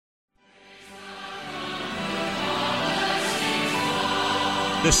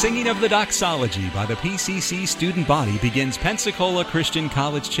The singing of the doxology by the PCC student body begins Pensacola Christian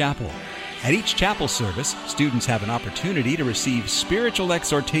College Chapel. At each chapel service, students have an opportunity to receive spiritual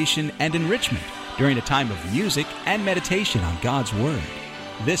exhortation and enrichment during a time of music and meditation on God's Word.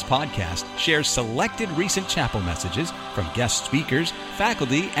 This podcast shares selected recent chapel messages from guest speakers,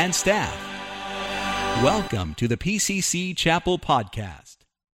 faculty, and staff. Welcome to the PCC Chapel Podcast.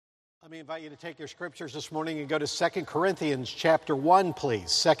 Let me invite you to take your scriptures this morning and go to 2 Corinthians chapter 1,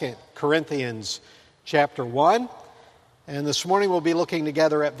 please. 2 Corinthians chapter 1. And this morning we'll be looking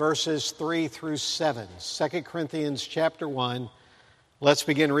together at verses 3 through 7. 2 Corinthians chapter 1. Let's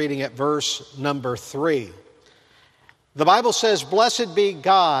begin reading at verse number 3. The Bible says, "Blessed be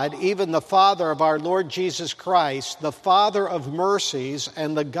God, even the Father of our Lord Jesus Christ, the Father of mercies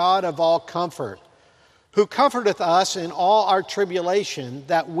and the God of all comfort, who comforteth us in all our tribulation,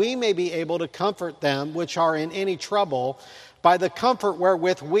 that we may be able to comfort them which are in any trouble, by the comfort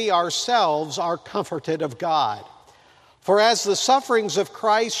wherewith we ourselves are comforted of God. For as the sufferings of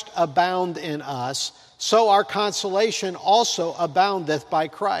Christ abound in us, so our consolation also aboundeth by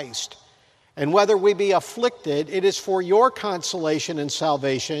Christ. And whether we be afflicted, it is for your consolation and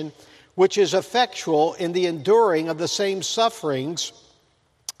salvation, which is effectual in the enduring of the same sufferings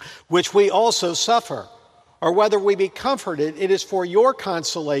which we also suffer. Or whether we be comforted, it is for your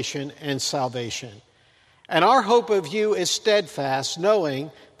consolation and salvation. And our hope of you is steadfast,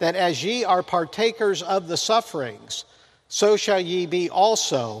 knowing that as ye are partakers of the sufferings, so shall ye be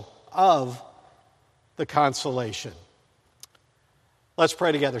also of the consolation." Let's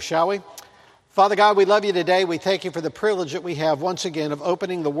pray together, shall we? Father God, we love you today. We thank you for the privilege that we have once again of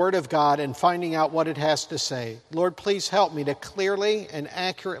opening the Word of God and finding out what it has to say. Lord, please help me to clearly and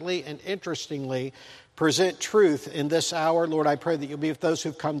accurately and interestingly present truth in this hour. Lord, I pray that you'll be with those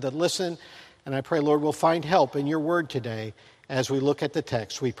who've come to listen. And I pray, Lord, we'll find help in your word today as we look at the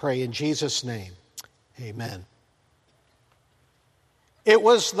text. We pray in Jesus' name. Amen. It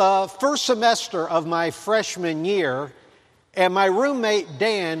was the first semester of my freshman year, and my roommate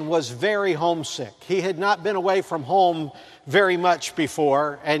Dan was very homesick. He had not been away from home very much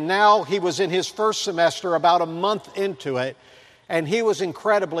before, and now he was in his first semester, about a month into it, and he was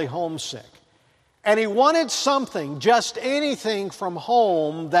incredibly homesick. And he wanted something, just anything from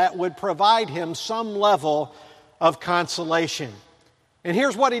home that would provide him some level of consolation. And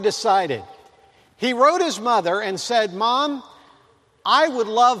here's what he decided. He wrote his mother and said, "Mom, I would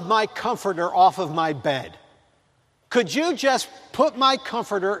love my comforter off of my bed. Could you just put my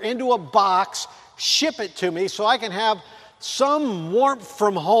comforter into a box, ship it to me so I can have some warmth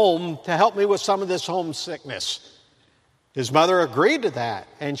from home to help me with some of this homesickness?" His mother agreed to that,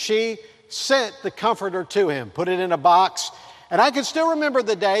 and she sent the comforter to him, put it in a box. And I can still remember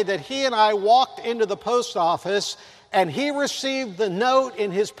the day that he and I walked into the post office and he received the note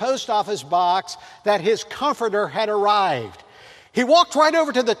in his post office box that his comforter had arrived. He walked right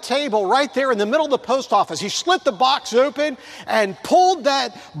over to the table right there in the middle of the post office. He split the box open and pulled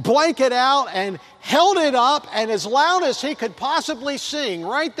that blanket out and held it up, and as loud as he could possibly sing,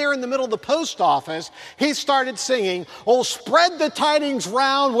 right there in the middle of the post office, he started singing, "Oh, spread the tidings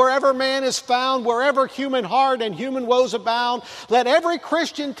round wherever man is found, wherever human heart and human woes abound. Let every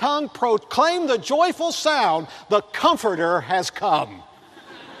Christian tongue proclaim the joyful sound, the Comforter has come."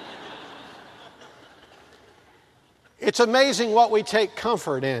 It's amazing what we take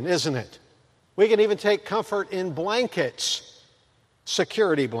comfort in, isn't it? We can even take comfort in blankets,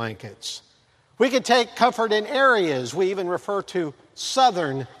 security blankets. We can take comfort in areas. We even refer to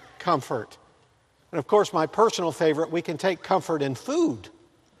southern comfort. And of course, my personal favorite, we can take comfort in food.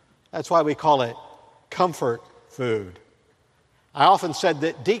 That's why we call it comfort food. I often said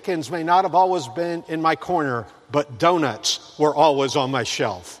that deacons may not have always been in my corner, but donuts were always on my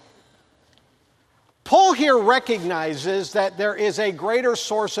shelf. Paul here recognizes that there is a greater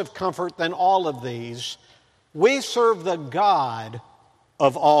source of comfort than all of these. We serve the God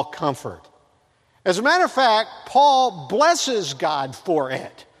of all comfort. As a matter of fact, Paul blesses God for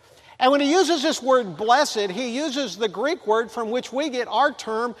it. And when he uses this word blessed, he uses the Greek word from which we get our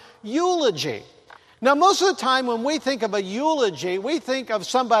term eulogy. Now, most of the time when we think of a eulogy, we think of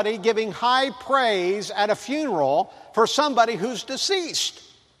somebody giving high praise at a funeral for somebody who's deceased.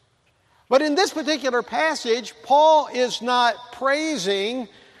 But in this particular passage, Paul is not praising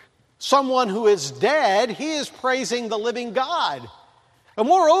someone who is dead. He is praising the living God. And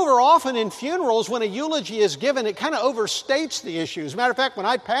moreover, often in funerals, when a eulogy is given, it kind of overstates the issue. As a matter of fact, when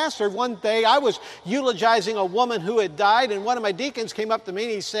I pastored one day, I was eulogizing a woman who had died, and one of my deacons came up to me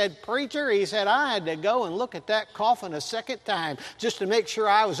and he said, "Preacher," he said, "I had to go and look at that coffin a second time just to make sure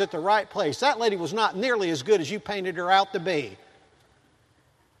I was at the right place. That lady was not nearly as good as you painted her out to be."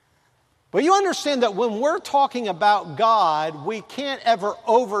 But you understand that when we're talking about God, we can't ever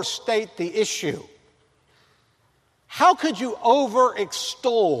overstate the issue. How could you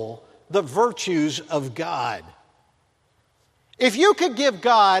over-extol the virtues of God? If you could give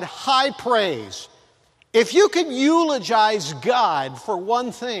God high praise, if you could eulogize God for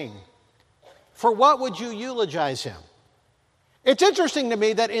one thing, for what would you eulogize Him? It's interesting to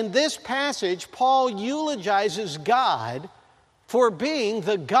me that in this passage, Paul eulogizes God for being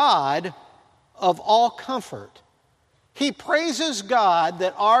the God of all comfort. He praises God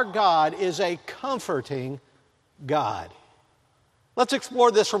that our God is a comforting God. Let's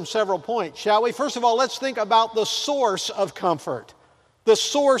explore this from several points, shall we? First of all, let's think about the source of comfort. The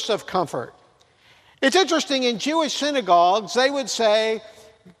source of comfort. It's interesting, in Jewish synagogues, they would say,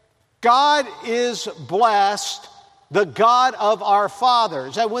 God is blessed, the God of our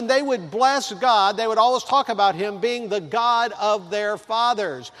fathers. And when they would bless God, they would always talk about Him being the God of their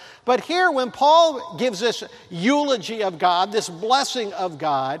fathers. But here, when Paul gives this eulogy of God, this blessing of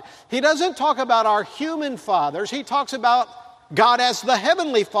God, he doesn't talk about our human fathers. He talks about God as the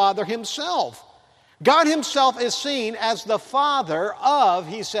Heavenly Father Himself. God Himself is seen as the Father of,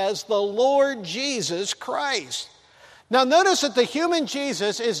 he says, the Lord Jesus Christ. Now notice that the human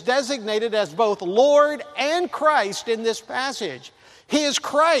Jesus is designated as both Lord and Christ in this passage. He is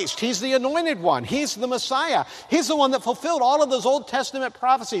Christ. He's the anointed one. He's the Messiah. He's the one that fulfilled all of those Old Testament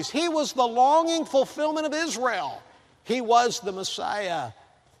prophecies. He was the longing fulfillment of Israel. He was the Messiah.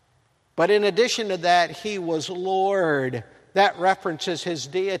 But in addition to that, He was Lord. That references His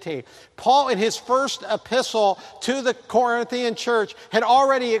deity. Paul, in his first epistle to the Corinthian church, had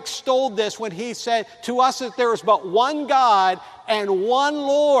already extolled this when he said to us that there is but one God and one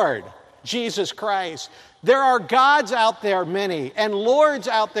Lord, Jesus Christ. There are gods out there many, and lords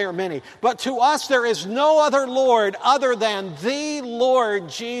out there many, but to us there is no other Lord other than the Lord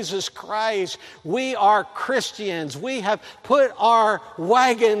Jesus Christ. We are Christians. We have put our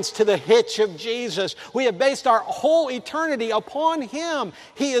wagons to the hitch of Jesus. We have based our whole eternity upon Him.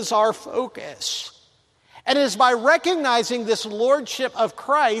 He is our focus. And it is by recognizing this lordship of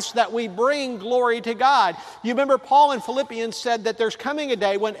Christ that we bring glory to God. You remember Paul in Philippians said that there's coming a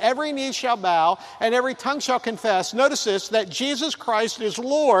day when every knee shall bow and every tongue shall confess, notice this, that Jesus Christ is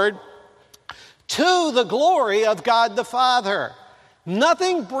Lord to the glory of God the Father.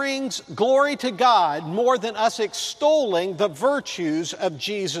 Nothing brings glory to God more than us extolling the virtues of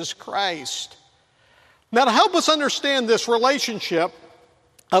Jesus Christ. Now, to help us understand this relationship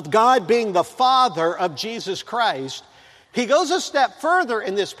of God being the Father of Jesus Christ, he goes a step further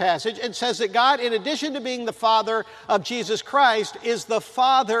in this passage and says that God, in addition to being the Father of Jesus Christ, is the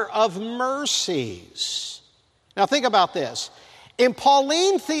Father of mercies. Now think about this. In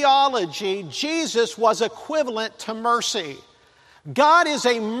Pauline theology, Jesus was equivalent to mercy. God is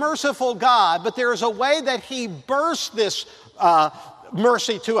a merciful God, but there is a way that He bursts this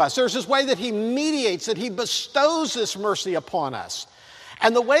mercy to us. There's this way that He mediates, that He bestows this mercy upon us.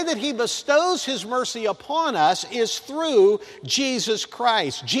 And the way that He bestows His mercy upon us is through Jesus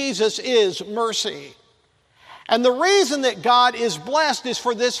Christ. Jesus is mercy. And the reason that God is blessed is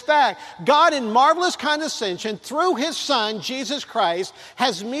for this fact. God, in marvelous condescension, through His Son, Jesus Christ,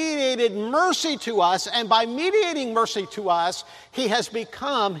 has mediated mercy to us. And by mediating mercy to us, He has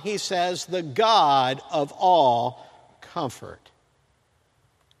become, he says, the God of all comfort.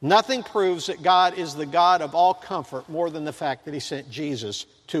 Nothing proves that God is the God of all comfort more than the fact that He sent Jesus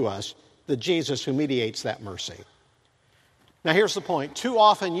to us, the Jesus who mediates that mercy. Now here's the point. Too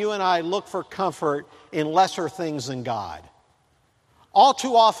often you and I look for comfort in lesser things than God. All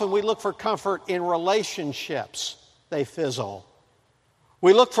too often we look for comfort in relationships. They fizzle.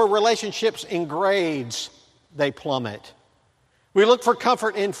 We look for relationships in grades. They plummet. We look for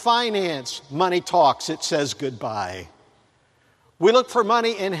comfort in finance. Money talks. It says goodbye. We look for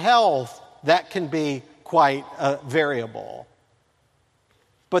money in health. That can be quite variable.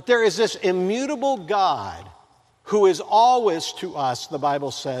 But there is this immutable God who is always to us, the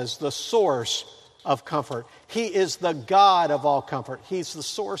Bible says, the source of comfort. He is the God of all comfort. He's the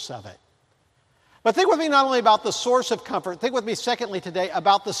source of it. But think with me not only about the source of comfort, think with me secondly today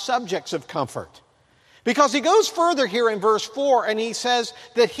about the subjects of comfort. Because he goes further here in verse 4 and he says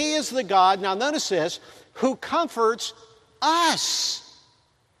that He is the God, now notice this, who comforts us.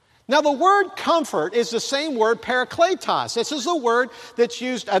 Now the word comfort is the same word parakletos. This is the word that's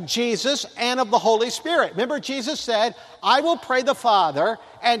used of Jesus and of the Holy Spirit. Remember Jesus said, I will pray the Father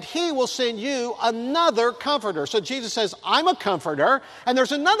and He will send you another comforter. So Jesus says, I'm a comforter and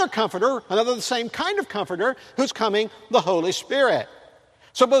there's another comforter, another the same kind of comforter who's coming, the Holy Spirit.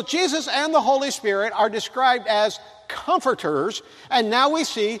 So both Jesus and the Holy Spirit are described as comforters, and now we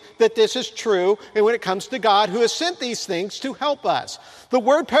see that this is true and when it comes to God who has sent these things to help us. The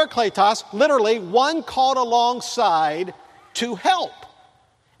word parakletos, literally one called alongside to help.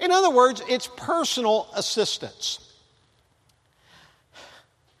 In other words, it's personal assistance.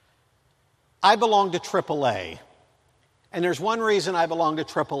 I belong to AAA, and there's one reason I belong to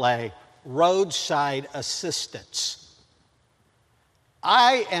AAA, roadside assistance.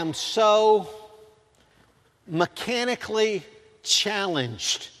 I am so mechanically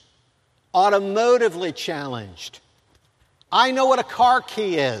challenged, automotively challenged. I know what a car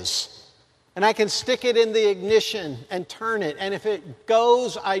key is, and I can stick it in the ignition and turn it, and if it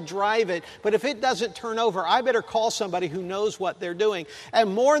goes, I drive it. But if it doesn't turn over, I better call somebody who knows what they're doing.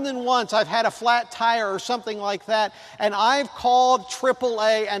 And more than once, I've had a flat tire or something like that, and I've called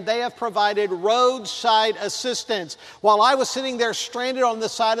AAA, and they have provided roadside assistance. While I was sitting there stranded on the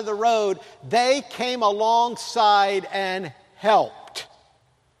side of the road, they came alongside and helped.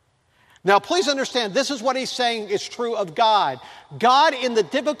 Now, please understand, this is what he's saying is true of God. God, in the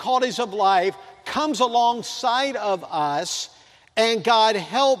difficulties of life, comes alongside of us, and God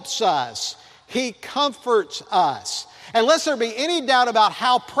helps us. He comforts us. And lest there be any doubt about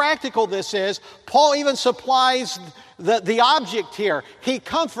how practical this is, Paul even supplies the object here. He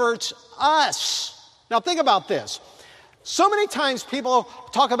comforts us. Now, think about this. So many times people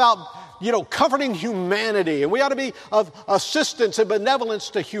talk about comforting humanity, and we ought to be of assistance and benevolence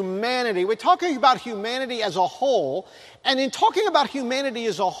to humanity. We're talking about humanity as a whole, and in talking about humanity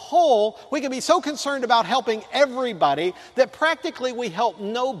as a whole, we can be so concerned about helping everybody that practically we help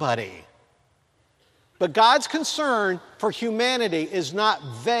nobody. But God's concern for humanity is not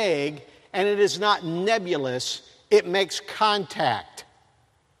vague, and it is not nebulous. It makes contact.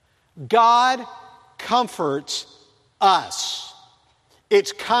 God comforts us.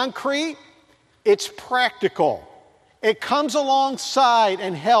 It's concrete, it's practical. It comes alongside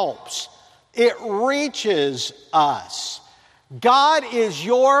and helps. It reaches us. God is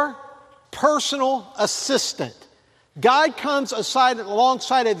your personal assistant. God comes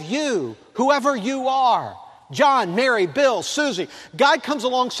alongside of you, whoever you are. John, Mary, Bill, Susie. God comes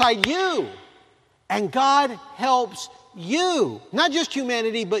alongside you, and God helps you. Not just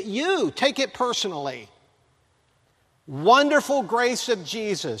humanity, but you. Take it personally. Wonderful grace of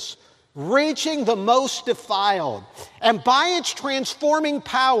Jesus, reaching the most defiled, and by its transforming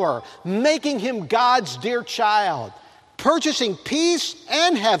power, making him God's dear child, purchasing peace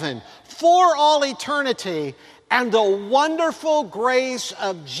and heaven for all eternity, and the wonderful grace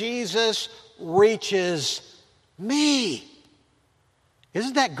of Jesus reaches me.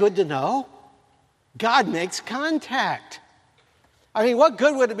 Isn't that good to know? God makes contact. I mean, what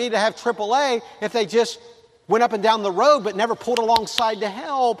good would it be to have AAA if they just went up and down the road but never pulled alongside to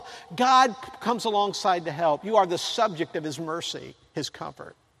help? God comes alongside to help. You are the subject of his mercy, his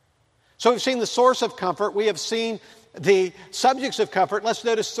comfort. So we've seen the source of comfort. We have seen the subjects of comfort. Let's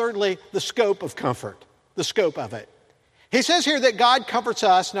notice thirdly the scope of comfort, the scope of it. He says here that God comforts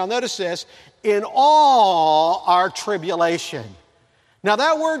us, now notice this, in all our tribulation. Now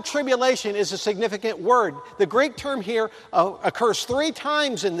that word tribulation is a significant word. The Greek term here occurs 3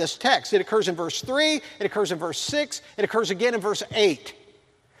 times in this text. It occurs in verse 3, it occurs in verse 6, it occurs again in verse 8.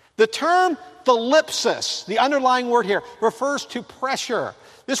 The term thalipsis, the underlying word here, refers to pressure.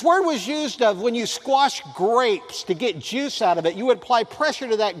 This word was used of when you squash grapes to get juice out of it. You would apply pressure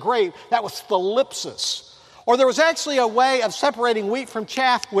to that grape. That was thalipsis. Or there was actually a way of separating wheat from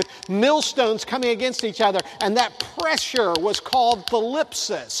chaff with millstones coming against each other, and that pressure was called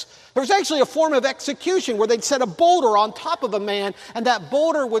thalipsis. There was actually a form of execution where they'd set a boulder on top of a man, and that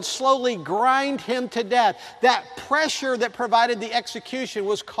boulder would slowly grind him to death. That pressure that provided the execution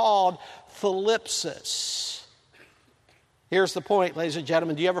was called thalipsis. Here's the point, ladies and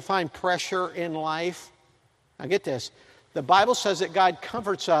gentlemen. Do you ever find pressure in life? Now get this. The Bible says that God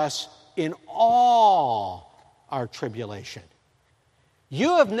comforts us in all our tribulation.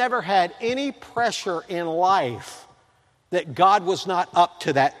 You have never had any pressure in life that God was not up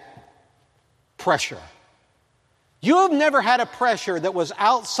to that pressure. You have never had a pressure that was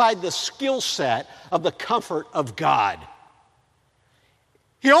outside the skill set of the comfort of God.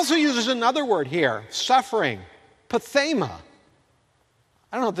 He also uses another word here, suffering, pathema.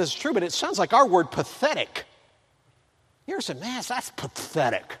 I don't know if this is true, but it sounds like our word pathetic. Here's a man, that's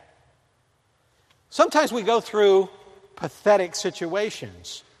pathetic. Sometimes we go through pathetic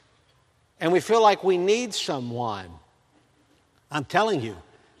situations and we feel like we need someone. I'm telling you,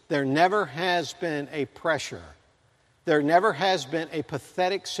 there never has been a pressure. There never has been a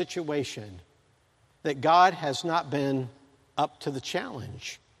pathetic situation that God has not been up to the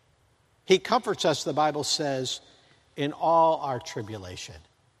challenge. He comforts us, the Bible says, in all our tribulation.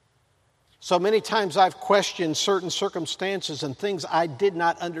 So many times I've questioned certain circumstances and things I did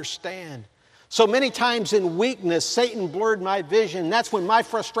not understand. So many times in weakness, Satan blurred my vision. That's when my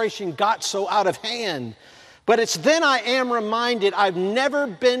frustration got so out of hand. But it's then I am reminded I've never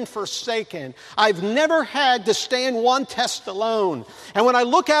been forsaken. I've never had to stand one test alone. And when I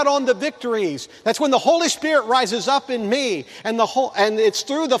look out on the victories, that's when the Holy Spirit rises up in me. And it's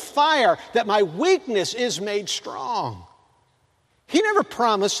through the fire that my weakness is made strong. He never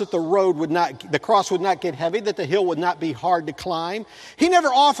promised that the cross would not get heavy, that the hill would not be hard to climb. He never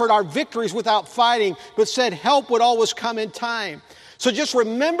offered our victories without fighting, but said help would always come in time. So just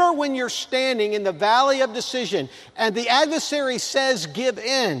remember when you're standing in the valley of decision and the adversary says give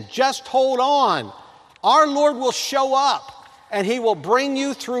in, just hold on. Our Lord will show up and He will bring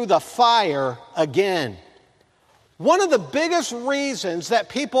you through the fire again. One of the biggest reasons that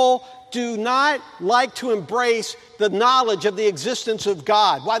people do not like to embrace the knowledge of the existence of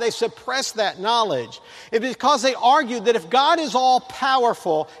God, why they suppress that knowledge, is because they argue that if God is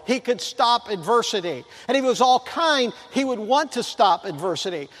all-powerful, He could stop adversity. And if He was all-kind, He would want to stop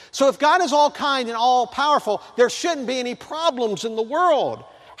adversity. So if God is all-kind and all-powerful, there shouldn't be any problems in the world.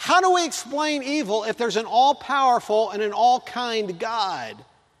 How do we explain evil if there's an all-powerful and an all-kind God?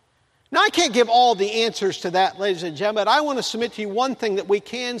 Now, I can't give all the answers to that, ladies and gentlemen, but I want to submit to you one thing that we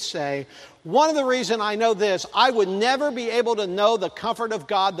can say. One of the reasons I know this, I would never be able to know the comfort of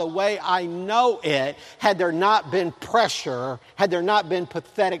God the way I know it had there not been pressure, had there not been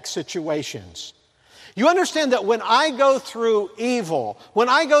pathetic situations. You understand that when I go through evil, when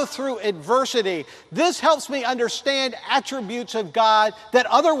I go through adversity, this helps me understand attributes of God that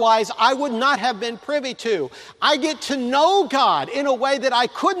otherwise I would not have been privy to. I get to know God in a way that I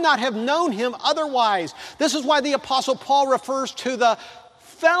could not have known Him otherwise. This is why the Apostle Paul refers to the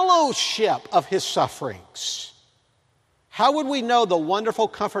fellowship of His sufferings. How would we know the wonderful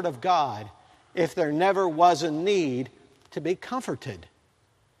comfort of God if there never was a need to be comforted?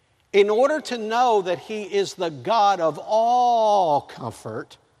 In order to know that He is the God of all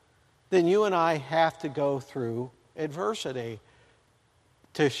comfort, then you and I have to go through adversity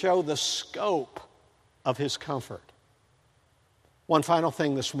to show the scope of His comfort. One final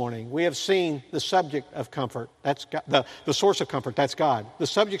thing this morning. We have seen the subject of comfort. That's God. The source of comfort, that's God. The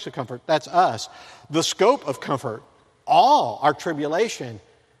subjects of comfort, that's us. The scope of comfort, all our tribulation.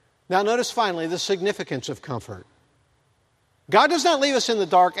 Now notice finally the significance of comfort. God does not leave us in the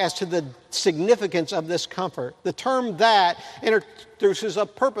dark as to the significance of this comfort. The term that introduces a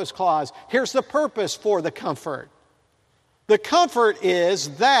purpose clause. Here's the purpose for the comfort. The comfort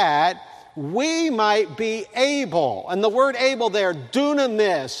is that we might be able, and the word able there,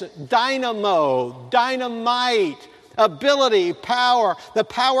 dunamis, dynamo, dynamite, ability, power, the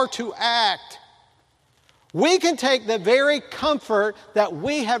power to act. We can take the very comfort that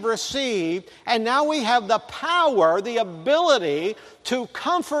we have received, and now we have the power, the ability to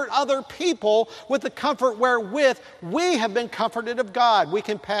comfort other people with the comfort wherewith we have been comforted of God. We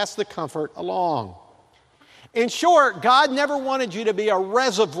can pass the comfort along. In short, God never wanted you to be a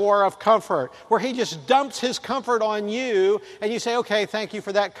reservoir of comfort, where He just dumps His comfort on you, and you say, okay, thank you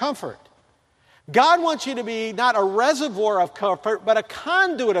for that comfort. God wants you to be not a reservoir of comfort, but a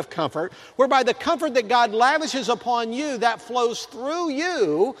conduit of comfort, whereby the comfort that God lavishes upon you, that flows through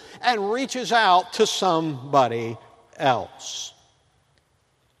you and reaches out to somebody else.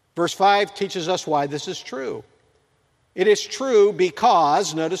 Verse 5 teaches us why this is true. It is true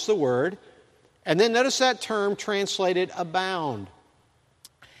because, notice the word, and then notice that term translated abound.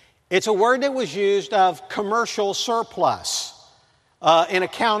 It's a word that was used of commercial surplus. In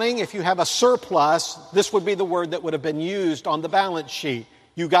accounting, if you have a surplus, this would be the word that would have been used on the balance sheet.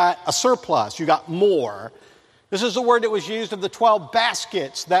 You got a surplus, you got more. This is the word that was used of the 12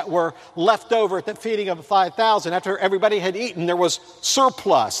 baskets that were left over at the feeding of the 5,000. After everybody had eaten, there was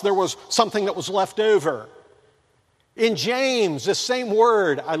surplus. There was something that was left over. In James, the same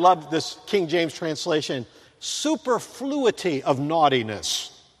word, I love this King James translation, superfluity of naughtiness.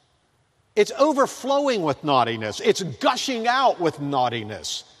 It's overflowing with naughtiness. It's gushing out with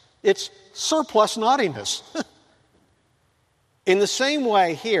naughtiness. It's surplus naughtiness. In the same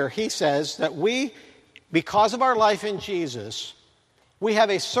way here, he says that we, because of our life in Jesus, we have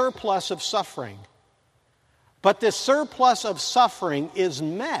a surplus of suffering. But this surplus of suffering is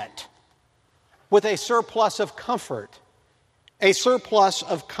met with a surplus of comfort, a surplus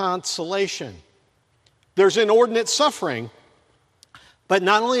of consolation. There's inordinate suffering, but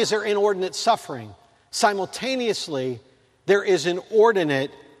not only is there inordinate suffering, simultaneously there is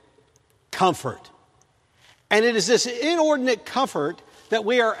inordinate comfort. And it is this inordinate comfort that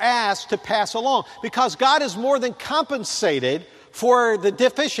we are asked to pass along. Because God is more than compensated for the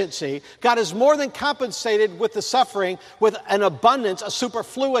deficiency. God is more than compensated with the suffering, with an abundance, a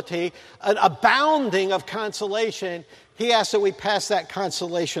superfluity, an abounding of consolation. He asks that we pass that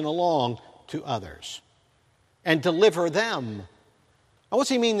consolation along to others and deliver them. Now, what's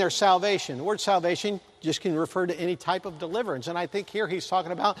he mean their salvation? The word salvation just can refer to any type of deliverance. And I think here he's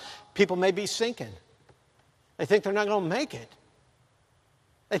talking about people may be sinking. They think they're not going to make it.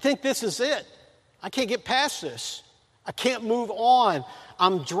 They think this is it. I can't get past this. I can't move on.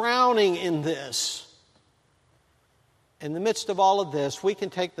 I'm drowning in this. In the midst of all of this, we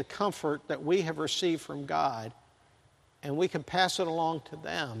can take the comfort that we have received from God and we can pass it along to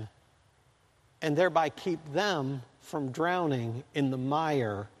them and thereby keep them from drowning in the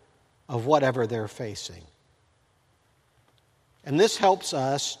mire of whatever they're facing. And this helps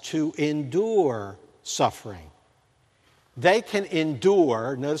us to endure suffering. They can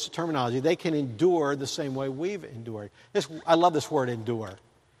endure, notice the terminology, they can endure the same way we've endured. I love this word, endure.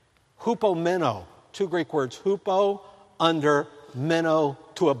 Hupomeno, two Greek words, hupo, under, meno,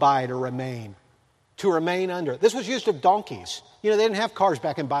 to abide or remain. To remain under. This was used of donkeys. They didn't have cars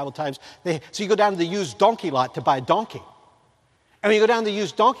back in Bible times. So you go down to the used donkey lot to buy a donkey. And when you go down to the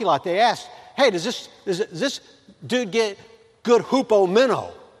used donkey lot, they ask, hey, does this dude get good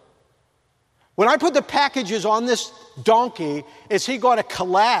hupomeno? When I put the packages on this donkey, is he going to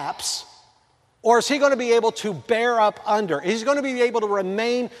collapse or is he going to be able to bear up under? Is he going to be able to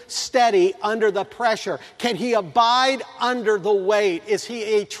remain steady under the pressure? Can he abide under the weight? Is he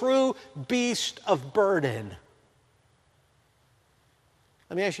a true beast of burden?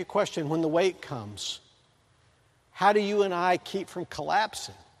 Let me ask you a question. When the weight comes, how do you and I keep from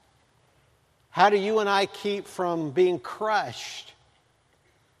collapsing? How do you and I keep from being crushed?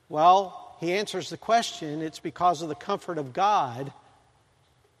 Well, he answers the question, it's because of the comfort of God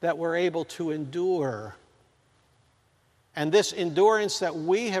that we're able to endure. And this endurance that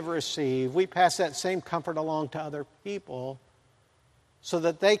we have received, we pass that same comfort along to other people so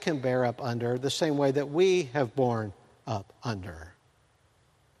that they can bear up under the same way that we have borne up under.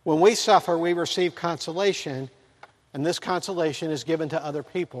 When we suffer, we receive consolation, and this consolation is given to other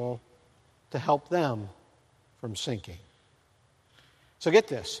people to help them from sinking. So get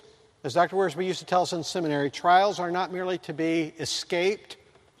this. As Dr. Wiersbe used to tell us in seminary, trials are not merely to be escaped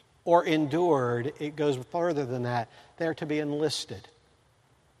or endured. It goes further than that. They are to be enlisted.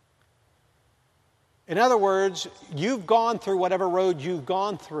 In other words, you've gone through whatever road you've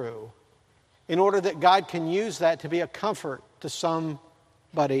gone through in order that God can use that to be a comfort to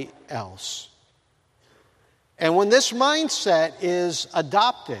somebody else. And when this mindset is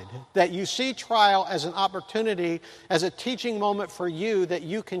adopted, that you see trial as an opportunity, as a teaching moment for you that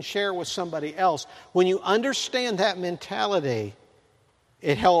you can share with somebody else, when you understand that mentality,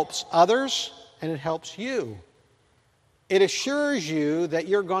 it helps others and it helps you. It assures you that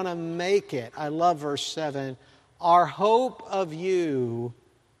you're going to make it. I love verse 7. Our hope of you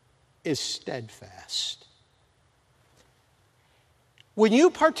is steadfast. When you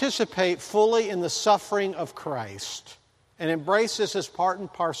participate fully in the suffering of Christ and embrace this as part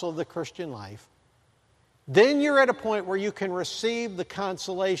and parcel of the Christian life, then you're at a point where you can receive the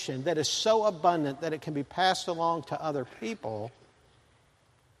consolation that is so abundant that it can be passed along to other people.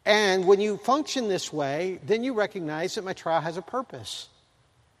 And when you function this way, then you recognize that my trial has a purpose.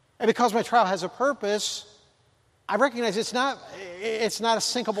 And because my trial has a purpose, I recognize it's not a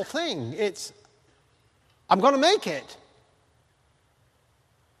sinkable thing. I'm going to make it.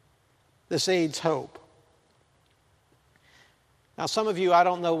 This aids hope. Now, some of you, I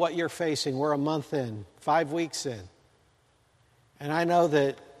don't know what you're facing. We're a month in, 5 weeks in. And I know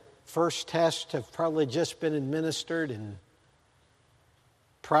that first tests have probably just been administered and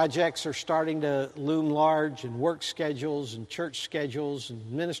projects are starting to loom large, and work schedules and church schedules and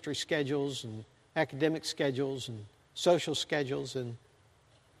ministry schedules and academic schedules and social schedules. And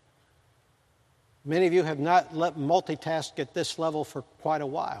many of you have not let multitask at this level for quite a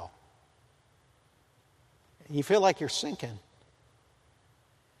while. You feel like you're sinking.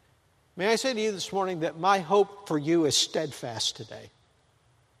 May I say to you this morning that my hope for you is steadfast today.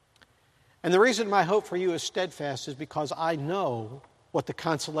 And the reason my hope for you is steadfast is because I know what the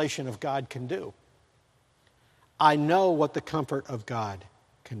consolation of God can do. I know what the comfort of God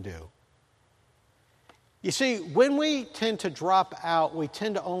can do. You see, when we tend to drop out, we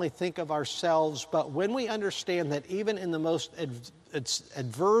tend to only think of ourselves, but when we understand that even in the most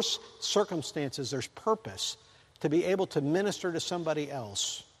adverse circumstances, there's purpose to be able to minister to somebody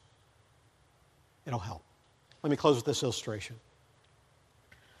else, it'll help. Let me close with this illustration.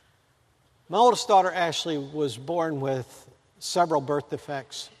 My oldest daughter, Ashley, was born with several birth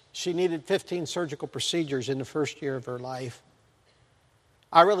defects. She needed 15 surgical procedures in the first year of her life.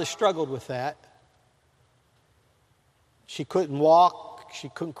 I really struggled with that. She couldn't walk. She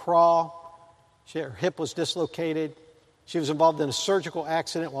couldn't crawl. Her hip was dislocated. She was involved in a surgical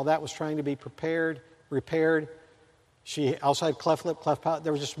accident while that was trying to be repaired. She also had cleft lip, cleft palate.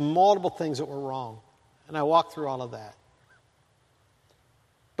 There were just multiple things that were wrong. And I walked through all of that.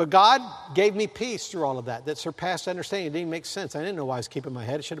 But God gave me peace through all of that surpassed understanding. It didn't make sense. I didn't know why I was keeping my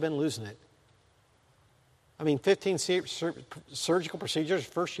head. I should have been losing it. 15 surgical procedures,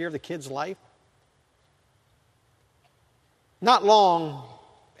 first year of the kid's life. Not long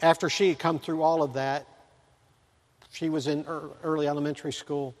after she had come through all of that, she was in early elementary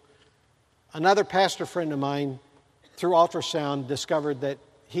school. Another pastor friend of mine, through ultrasound, discovered that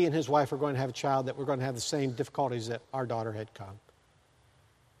he and his wife were going to have a child that were going to have the same difficulties that our daughter had come.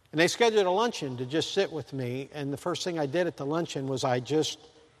 And they scheduled a luncheon to just sit with me, and the first thing I did at the luncheon was I just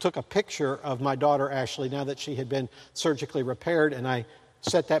took a picture of my daughter, Ashley, now that she had been surgically repaired, and I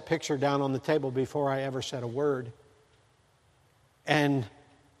set that picture down on the table before I ever said a word. And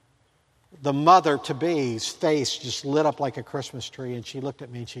the mother-to-be's face just lit up like a Christmas tree, and she looked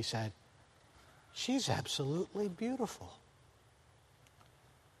at me and she said, "She's absolutely beautiful."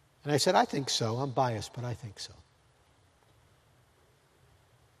 And I said, "I think so. I'm biased, but I think so."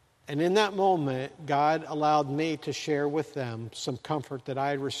 And in that moment, God allowed me to share with them some comfort that I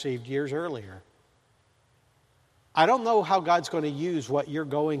had received years earlier. I don't know how God's going to use what you're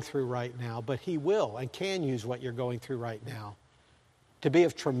going through right now, but He will and can use what you're going through right now to be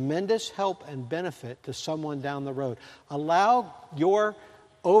of tremendous help and benefit to someone down the road. Allow your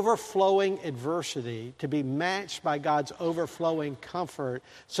overflowing adversity to be matched by God's overflowing comfort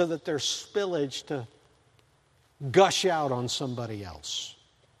so that there's spillage to gush out on somebody else.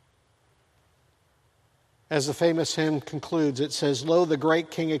 As the famous hymn concludes, it says, "Lo, the great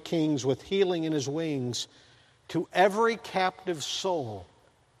King of Kings with healing in His wings, to every captive soul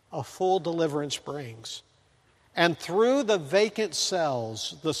a full deliverance brings. And through the vacant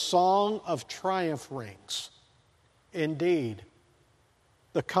cells the song of triumph rings. Indeed,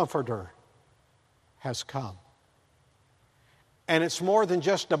 the Comforter has come." And it's more than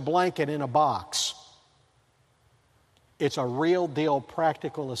just a blanket in a box. It's a real deal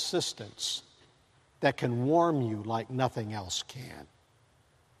practical assistance that can warm you like nothing else can.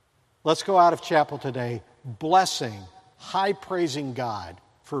 Let's go out of chapel today blessing, high praising God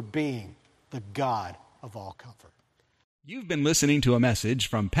for being the God of all comfort. You've been listening to a message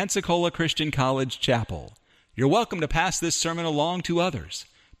from Pensacola Christian College Chapel. You're welcome to pass this sermon along to others.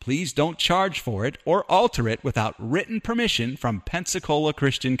 Please don't charge for it or alter it without written permission from Pensacola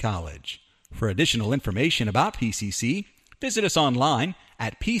Christian College. For additional information about PCC, visit us online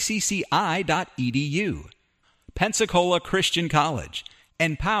at pcci.edu. Pensacola Christian College,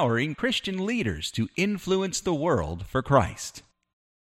 empowering Christian leaders to influence the world for Christ.